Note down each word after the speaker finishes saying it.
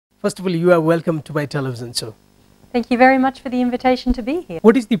first of all, you are welcome to my television show. Thank you very much for the invitation to be here.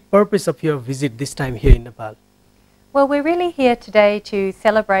 What is the purpose of your visit this time here in Nepal? Well, we're really here today to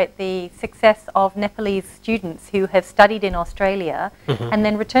celebrate the success of Nepalese students who have studied in Australia and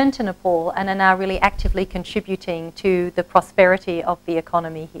then returned to Nepal and are now really actively contributing to the prosperity of the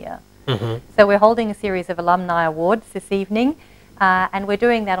economy here. So we're holding a series of alumni awards this evening, and we're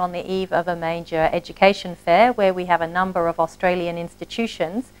doing that on the eve of a major education fair where we have a number of Australian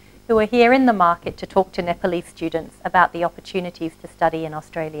institutions who are here in the market to talk to Nepalese students about the opportunities to study in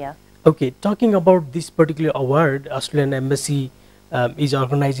Australia. Okay, talking about this particular award, Australian Embassy is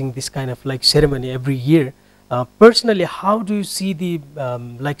organizing this kind of like ceremony every year. Personally, how do you see the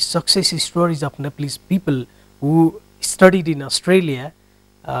like success stories of Nepalese people who studied in Australia?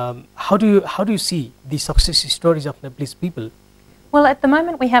 How do you see the success stories of Nepalese people? Well, at the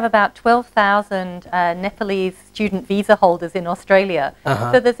moment we have about 12,000 Nepalese student visa holders in Australia.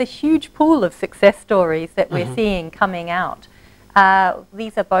 So there's a huge pool of success stories that we're seeing coming out.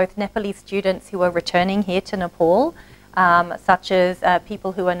 These are both Nepalese students who are returning here to Nepal, such as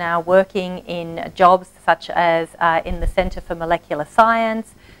people who are now working in jobs such as in the Centre for Molecular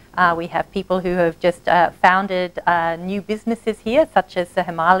Science. We have people who have just founded new businesses here, such as the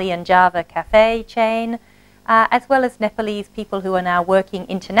Himalayan Java cafe chain, as well as Nepalese people who are now working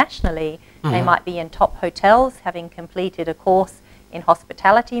internationally. They might be in top hotels, having completed a course in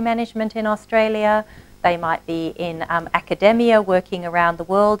hospitality management in Australia. They might be in academia, working around the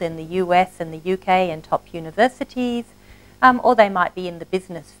world in the US and the UK and top universities, or they might be in the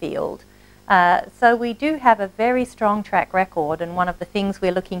business field. So we do have a very strong track record, and one of the things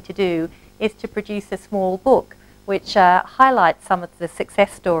we're looking to do is to produce a small book which highlights some of the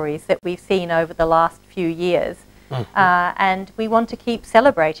success stories that we've seen over the last few years. And we want to keep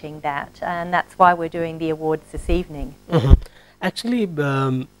celebrating that, and that's why we're doing the awards this evening. Actually,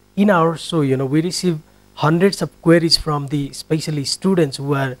 in our show, we receive hundreds of queries from the especially students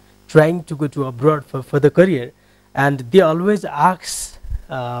who are trying to go to abroad for the career, and they always ask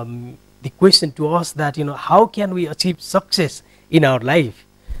the question to us that how can we achieve success in our life?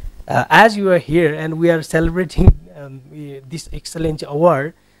 As you are here and we are celebrating this excellent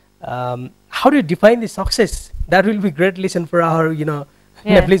award, how do you define the success? That will be a great lesson for our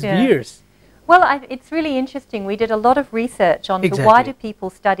Nepalese viewers. Well, it's really interesting. We did a lot of research on why do people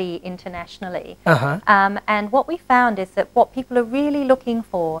study internationally. And what we found is that what people are really looking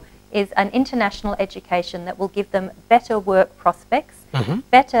for is an international education that will give them better work prospects,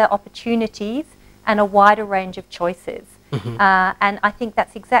 better opportunities, and a wider range of choices. And I think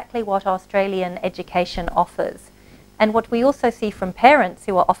that's exactly what Australian education offers. And what we also see from parents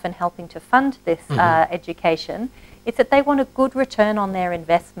who are often helping to fund this education is that they want a good return on their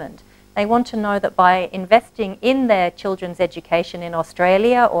investment. They want to know that by investing in their children's education in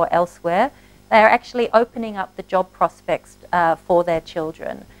Australia or elsewhere, they are actually opening up the job prospects for their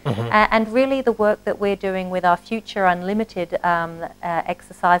children. And really the work that we're doing with our Future Unlimited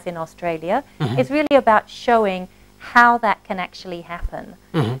exercise in Australia is really about showing how that can actually happen.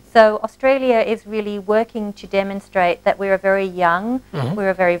 So Australia is really working to demonstrate that we're a very young, we're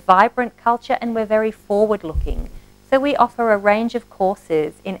a very vibrant culture, and we're very forward-looking. So we offer a range of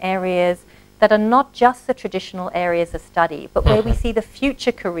courses in areas that are not just the traditional areas of study, but where we see the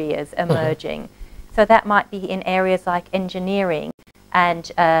future careers emerging. So that might be in areas like engineering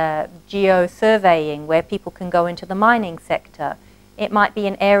and geo-surveying, where people can go into the mining sector. It might be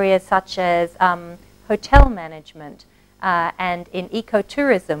in areas such as hotel management and in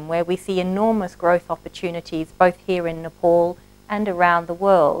ecotourism, where we see enormous growth opportunities both here in Nepal and around the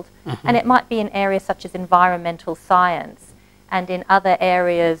world. And it might be in areas such as environmental science and in other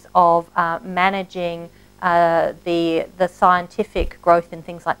areas of managing the scientific growth in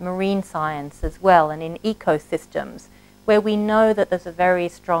things like marine science as well, and in ecosystems, where we know that there's a very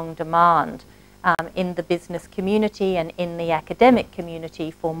strong demand in the business community and in the academic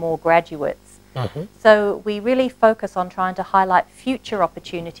community for more graduates. So we really focus on trying to highlight future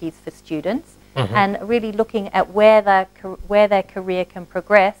opportunities for students and really looking at where their career can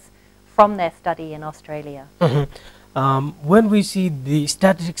progress from their study in Australia. When we see the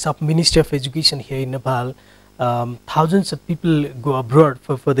statistics of Ministry of Education here in Nepal, thousands of people go abroad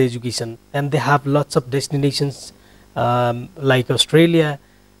for further education, and they have lots of destinations like Australia,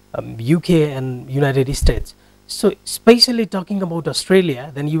 UK and United States. So especially talking about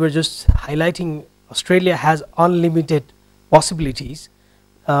Australia, then you were just highlighting Australia has unlimited possibilities.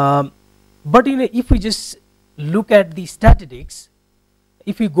 But if we just look at the statistics,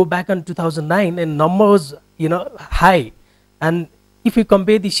 if we go back on 2009 and numbers high, and if we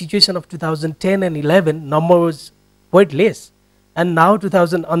compare the situation of 2010 and 11, number was quite less. and now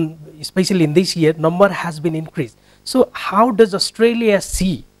 2000 on, especially in this year, number has been increased. So how does Australia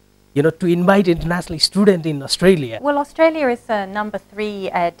see, to invite international student in Australia? Well, Australia is a number 3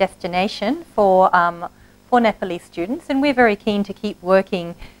 destination for Nepalese students, and we're very keen to keep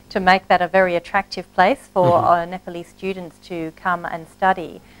working to make that a very attractive place for Nepalese students to come and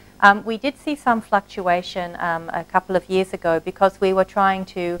study. We did see some fluctuation a couple of years ago because we were trying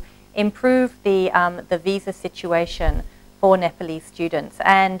to improve the visa situation for Nepalese students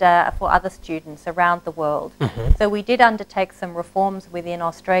and for other students around the world. So we did undertake some reforms within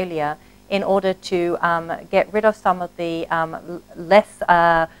Australia in order to get rid of some of the less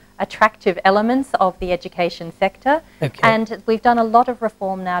attractive elements of the education sector. And we've done a lot of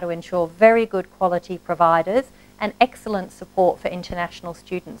reform now to ensure very good quality providers and excellent support for international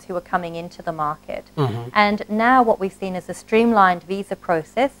students who are coming into the market. And now what we've seen is a streamlined visa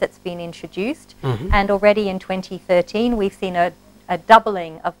process that's been introduced, and already in 2013 we've seen a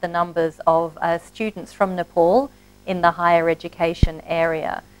doubling of the numbers of students from Nepal in the higher education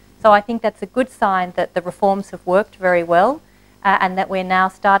area. So I think that's a good sign that the reforms have worked very well, and that we're now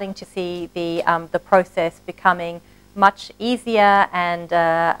starting to see the process becoming much easier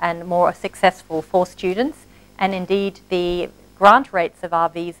and more successful for students. And indeed, the grant rates of our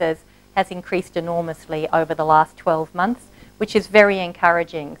visas has increased enormously over the last 12 months, which is very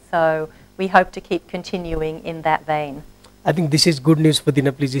encouraging. So we hope to keep continuing in that vein. I think this is good news for the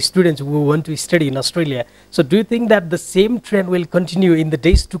Nepalese students who want to study in Australia. So do you think that the same trend will continue in the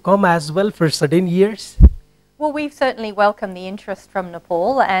days to come as well for certain years? Well, we've certainly welcomed the interest from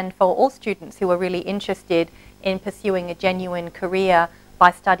Nepal, and for all students who are really interested in pursuing a genuine career by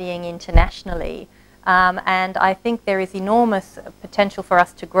studying internationally. And I think there is enormous potential for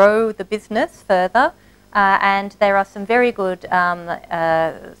us to grow the business further, and there are some very good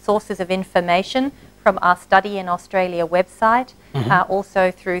sources of information from our Study in Australia website,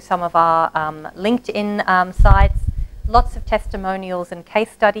 also through some of our LinkedIn sites, lots of testimonials and case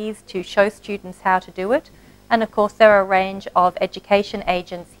studies to show students how to do it. And of course there are a range of education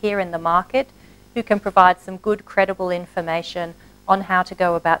agents here in the market who can provide some good credible information on how to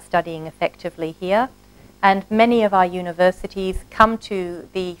go about studying effectively here. And many of our universities come to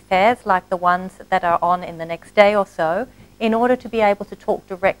the fairs like the ones that are on in the next day or so in order to be able to talk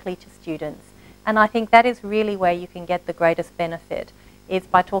directly to students. And I think that is really where you can get the greatest benefit, is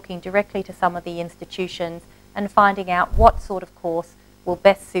by talking directly to some of the institutions and finding out what sort of course will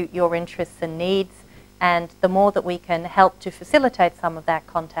best suit your interests and needs. And the more that we can help to facilitate some of that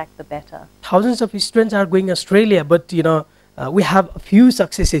contact, the better. Thousands of students are going to Australia, but we have a few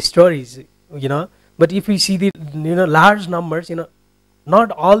success stories, but if we see the large numbers,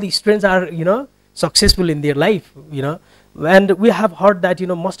 not all the students are successful in their life, and we have heard that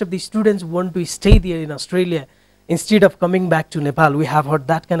most of the students want to stay there in Australia instead of coming back to Nepal. We have heard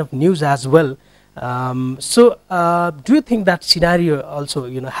that kind of news as well. So do you think that scenario also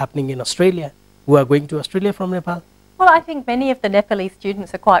happening in Australia, who are going to Australia from Nepal? Well, I think many of the Nepalese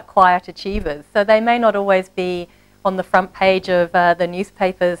students are quite quiet achievers, so they may not always be on the front page of the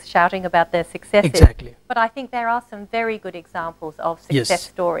newspapers shouting about their successes. Exactly. But I think there are some very good examples of success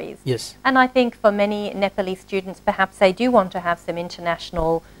stories. Yes. And I think for many Nepalese students, perhaps they do want to have some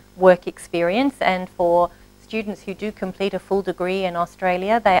international work experience, and for students who do complete a full degree in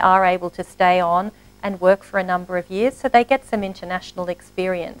Australia, they are able to stay on and work for a number of years, so they get some international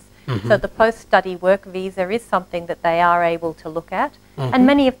experience. So the post-study work visa is something that they are able to look at, and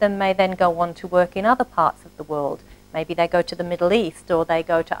many of them may then go on to work in other parts of the world. Maybe they go to the Middle East, or they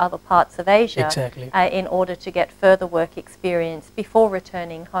go to other parts of Asia in order to get further work experience before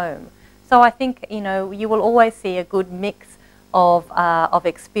returning home. So I think you will always see a good mix of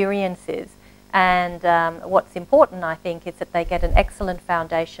experiences, and what's important, I think, is that they get an excellent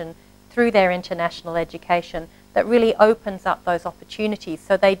foundation through their international education that really opens up those opportunities,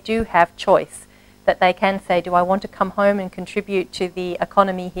 so they do have choice, that they can say, do I want to come home and contribute to the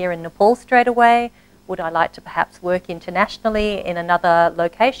economy here in Nepal straight away? Would I like to perhaps work internationally in another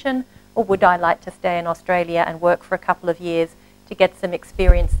location? Or would I like to stay in Australia and work for a couple of years to get some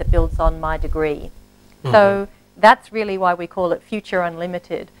experience that builds on my degree? So that's really why we call it Future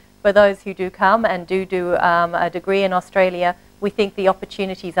Unlimited. For those who do come and do a degree in Australia, we think the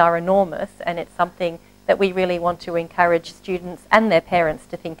opportunities are enormous, and it's something that we really want to encourage students and their parents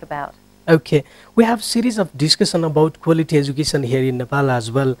to think about. Okay, we have series of discussion about quality education here in Nepal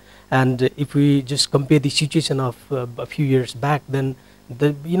as well, and if we just compare the situation of a few years back, then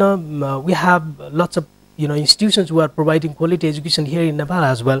we have lots of institutions who are providing quality education here in Nepal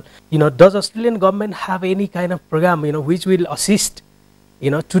as well. Does Australian government have any kind of program which will assist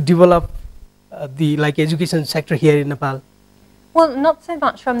to develop the education sector here in Nepal? Well, not so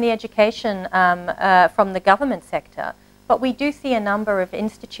much from the education, from the government sector, but we do see a number of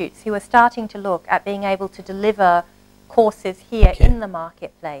institutes who are starting to look at being able to deliver courses here in the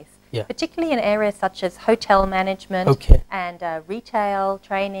marketplace, particularly in areas such as hotel management and retail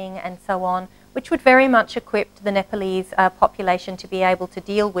training and so on, which would very much equip the Nepalese population to be able to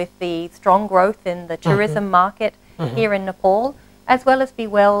deal with the strong growth in the tourism market here in Nepal, as well as be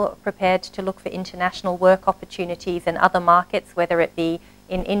well prepared to look for international work opportunities in other markets, whether it be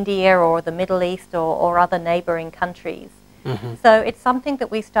in India or the Middle East or other neighbouring countries. So it's something that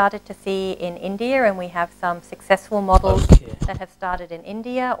we started to see in India, and we have some successful models that have started in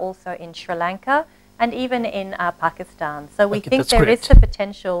India, also in Sri Lanka, and even in Pakistan. So we think there is the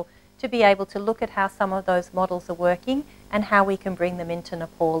potential to be able to look at how some of those models are working and how we can bring them into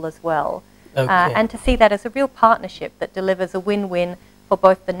Nepal as well. And to see that as a real partnership that delivers a win-win for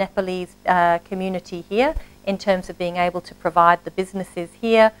both the Nepalese community here in terms of being able to provide the businesses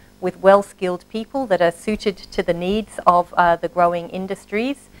here with well-skilled people that are suited to the needs of the growing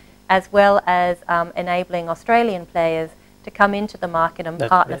industries, as well as enabling Australian players to come into the market and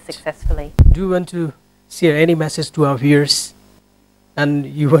partner successfully. Do you want to share any message to our viewers? And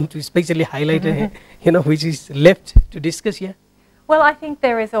you want to especially highlight, which is left to discuss here? Well, I think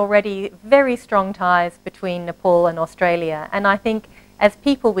there is already very strong ties between Nepal and Australia, and I think as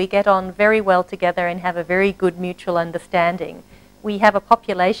people we get on very well together and have a very good mutual understanding. We have a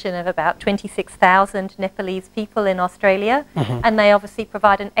population of about 26,000 Nepalese people in Australia, and they obviously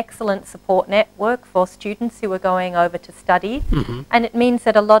provide an excellent support network for students who are going over to study. And it means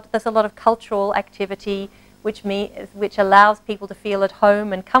that there's a lot of cultural activity which allows people to feel at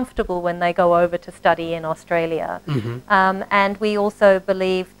home and comfortable when they go over to study in Australia. And we also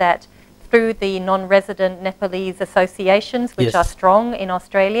believe that through the non-resident Nepalese associations, which are strong in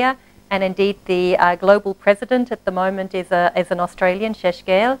Australia, and indeed the global president at the moment is an Australian,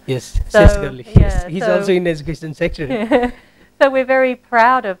 Kadel. He's also in the education sector. So we're very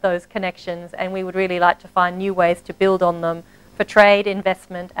proud of those connections, and we would really like to find new ways to build on them for trade,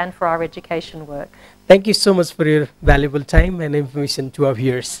 investment, and for our education work. Thank you so much for your valuable time and information to our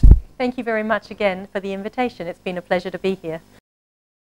viewers. Thank you very much again for the invitation. It's been a pleasure to be here.